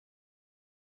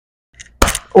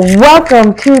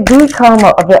Welcome to the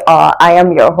Karma of It All. I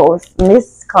am your host,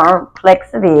 Miss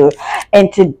Complexity,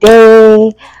 and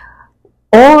today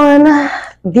on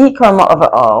the Karma of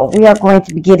It All, we are going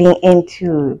to be getting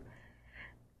into,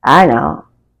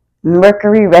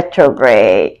 Mercury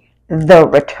Retrograde, the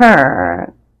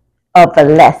return of the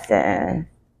lesson,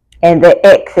 and the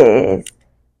exes,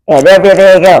 and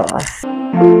everything else.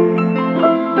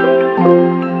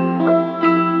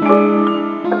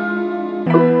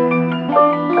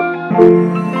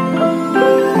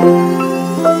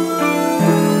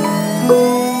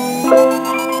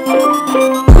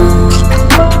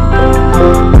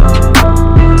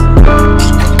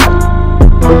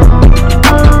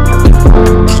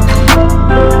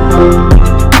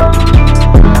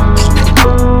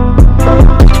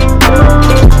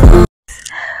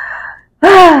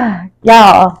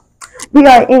 Y'all, we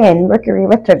are in Mercury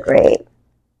retrograde.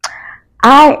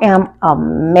 I am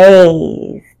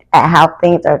amazed at how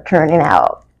things are turning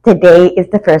out. Today is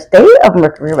the first day of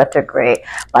Mercury retrograde,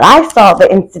 but I saw the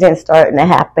incident starting to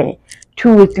happen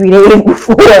 2 or 3 days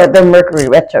before the Mercury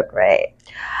retrograde.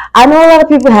 I know a lot of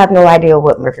people have no idea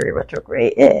what Mercury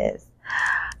retrograde is.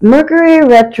 Mercury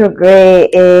retrograde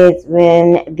is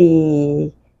when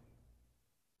the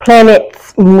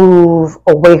planets move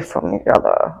away from each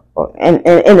other, in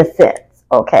a sense,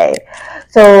 okay?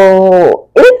 So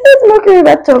it is Mercury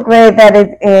retrograde that is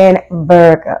in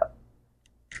Virgo.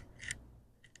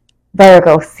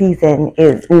 Virgo season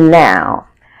is now.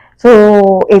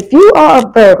 So if you are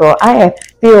a Virgo, I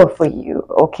feel for you,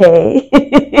 okay?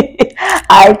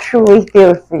 I truly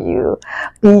feel for you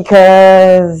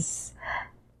because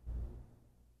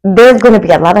there's going to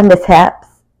be a lot of mishaps.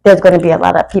 There's going to be a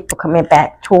lot of people coming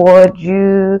back towards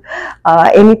you.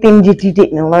 Anything that you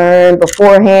didn't learn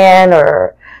beforehand,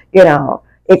 or,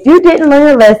 if you didn't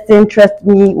learn a lesson, trust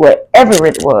me, whatever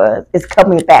it was, is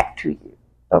coming back to you.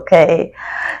 Okay?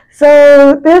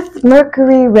 So this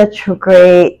Mercury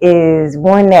retrograde is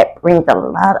one that brings a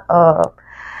lot of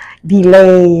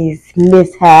delays,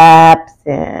 mishaps,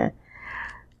 and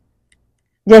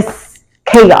just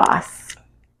chaos,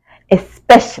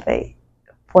 especially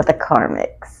for the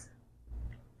karmics.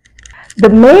 The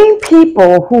main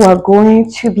people who are going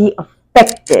to be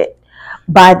affected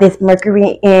by this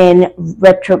Mercury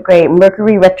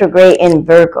retrograde in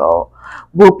Virgo,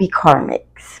 will be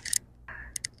karmics.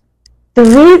 The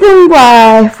reason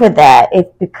why for that is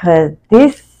because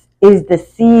this is the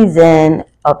season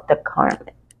of the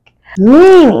karmic,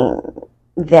 meaning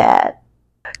that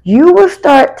you will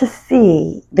start to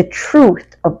see the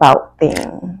truth about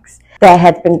things that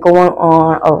has been going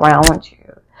on around you.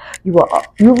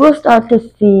 You will start to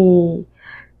see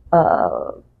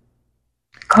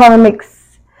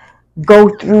karmics go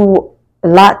through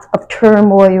lots of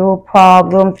turmoil,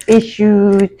 problems,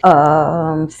 issues,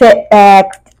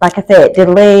 setbacks, like I said,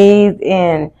 delays,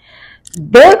 and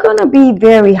they're going to be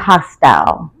very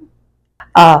hostile.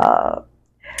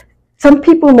 Some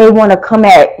people may want to come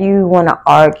at you, want to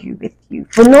argue with you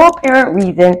for no apparent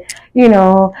reason.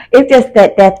 It's just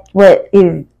that's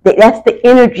the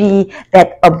energy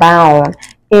that abounds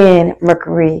in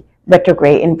Mercury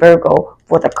retrograde in Virgo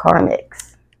for the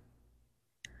karmics.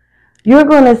 You're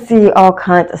going to see all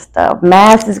kinds of stuff.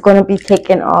 Mask is going to be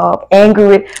taken off.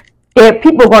 Anger,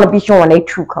 people are going to be showing their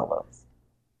true colors.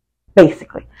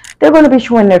 Basically, they're going to be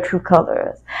showing their true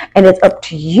colors, and it's up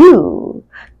to you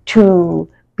to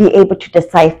be able to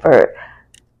decipher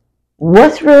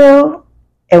what's real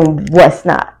and what's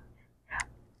not.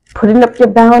 Putting up your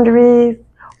boundaries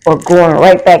or going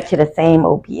right back to the same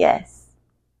OBS.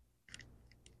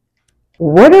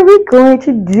 What are we going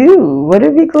to do? What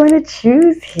are we going to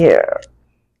choose here?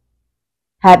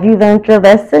 Have you learned your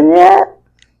lesson yet?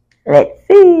 Let's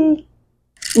see.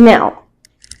 Now,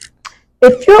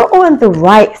 if you're on the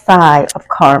right side of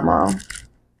karma,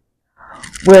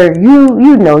 where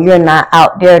you're not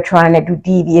out there trying to do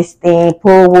devious things,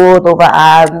 pull wool over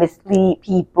eyes, mislead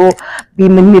people, be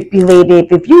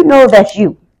manipulative. If you know that's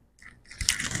you,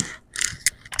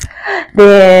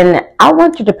 then I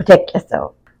want you to protect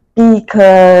yourself,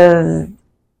 because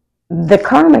the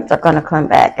karmics are going to come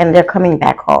back, and they're coming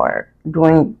back hard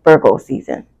during Virgo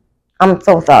season. I'm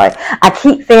so sorry. I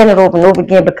keep saying it over and over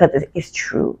again because it's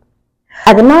true.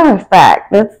 As a matter of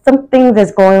fact, there's some things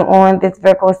that's going on this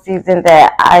Virgo season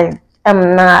that I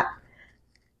am not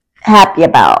happy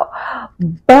about.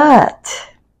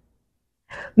 But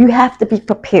you have to be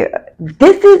prepared.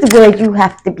 This is where you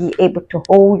have to be able to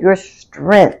hold your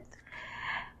strength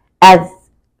as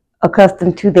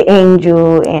accustomed to the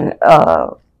angel and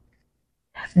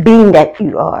being that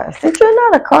you are. Since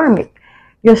you're not a karmic,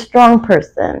 you're a strong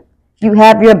person. You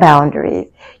have your boundaries.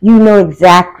 You know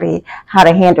exactly how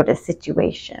to handle the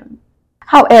situation.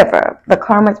 However, the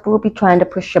karmas will be trying to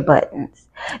push your buttons.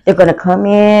 They're going to come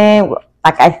in,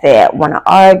 like I said, want to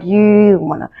argue,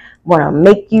 want to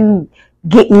make you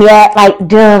get mad like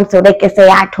them so they can say,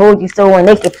 I told you so, and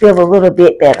they can feel a little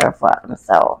bit better for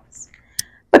themselves.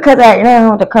 Because right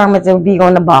now, the karmas will be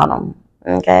on the bottom,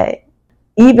 okay?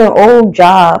 Even old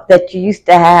jobs that you used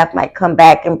to have might come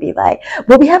back and be like,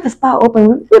 well, we have a spot open.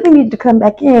 We really need to come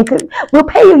back in because we'll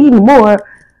pay you even more.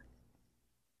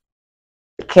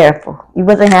 Be careful. You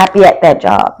wasn't happy at that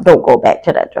job. Don't go back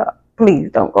to that job.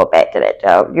 Please don't go back to that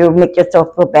job. You'll make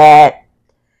yourself feel bad.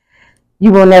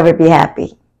 You will never be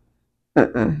happy.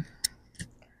 Mm-mm.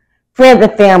 Friends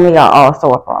and family are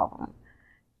also a problem.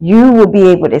 You will be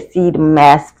able to see the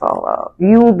mask fall off.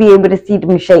 You will be able to see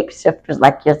them shapeshifters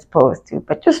like you're supposed to.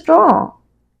 But you're strong.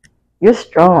 You're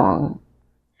strong.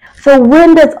 So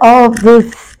when does all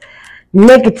this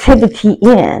negativity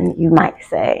end, you might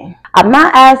say? I'm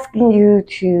not asking you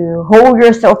to hold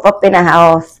yourself up in a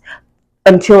house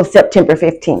until September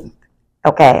 15th.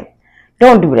 Okay?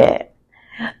 Don't do that.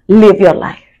 Live your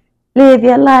life. Live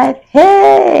your life.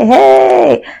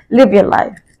 Hey, live your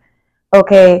life.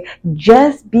 Okay,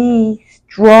 just be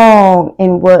strong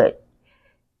in what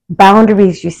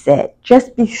boundaries you set.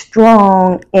 Just be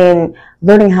strong in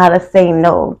learning how to say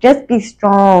no. Just be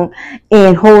strong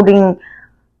in holding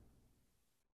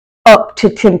up to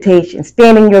temptation,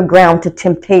 standing your ground to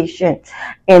temptation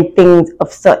and things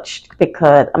of such,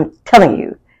 because I'm telling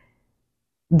you,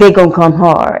 they're going to come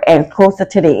hard. And closer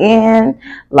to the end,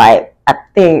 like I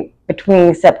think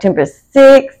between September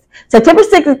 6th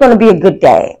is going to be a good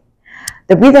day.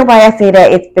 The reason why I say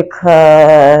that is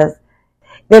because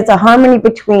there's a harmony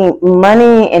between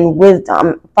money and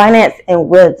wisdom, finance and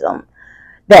wisdom,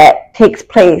 that takes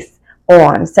place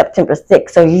on September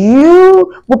 6th. So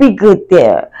you will be good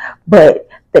there. But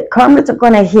the karmas are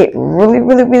going to hit really,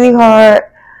 really, really hard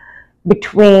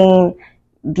between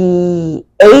the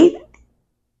 8th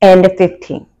and the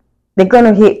 15th. They're going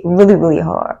to hit really, really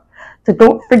hard. So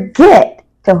don't forget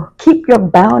to keep your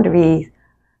boundaries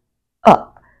up.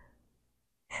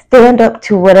 Stand up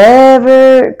to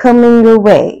whatever coming your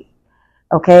way,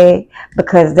 okay?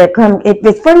 Because if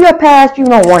it's from your past, you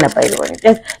don't want to play with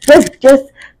it.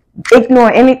 Just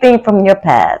ignore anything from your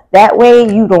past. That way,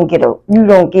 you don't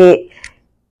get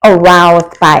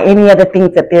aroused by any other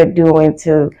things that they're doing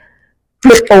to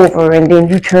flip over, and then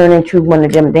you turn into one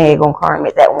of them daggone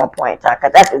karmas at one point in time.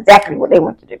 Because that's exactly what they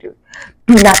want you to do.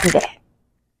 Do not do that.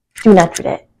 Do not do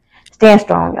that. Stand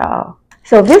strong, y'all.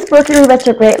 So this Mercury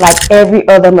retrograde, like every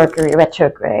other Mercury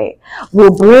retrograde,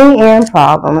 will bring in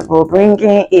problems, will bring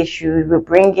in issues, will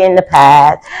bring in the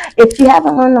past. If you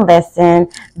haven't learned a lesson,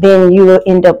 then you will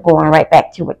end up going right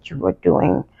back to what you were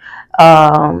doing.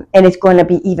 And it's going to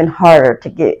be even harder to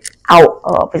get out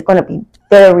of. It's going to be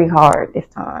very hard this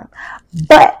time.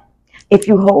 But if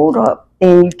you hold up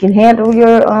and you can handle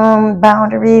your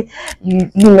boundaries, you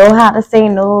know how to say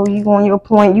no, you on your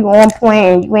point, you on point,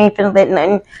 and you ain't finna let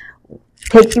nothing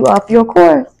take you off your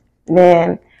course,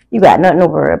 then you got nothing to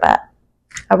worry about.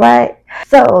 All right.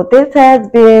 So this has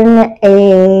been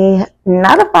a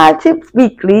not a 5 Tips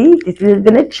Weekly. This has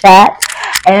been a chat,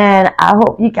 and I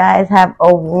hope you guys have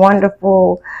a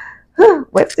wonderful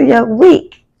rest of your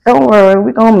week. Don't worry,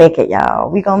 we're gonna make it, y'all.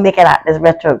 We're gonna make it out this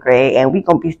retrograde, and we're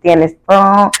gonna be standing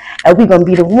strong, and we're gonna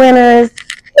be the winners.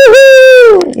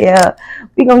 Woo-hoo! Yeah,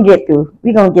 we're gonna get through.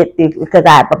 We're gonna get through because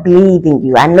I believe in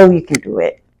you. I know you can do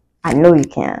it. I know you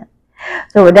can.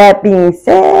 So with that being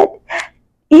said,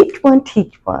 each one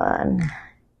teach one.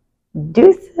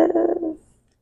 Deuces.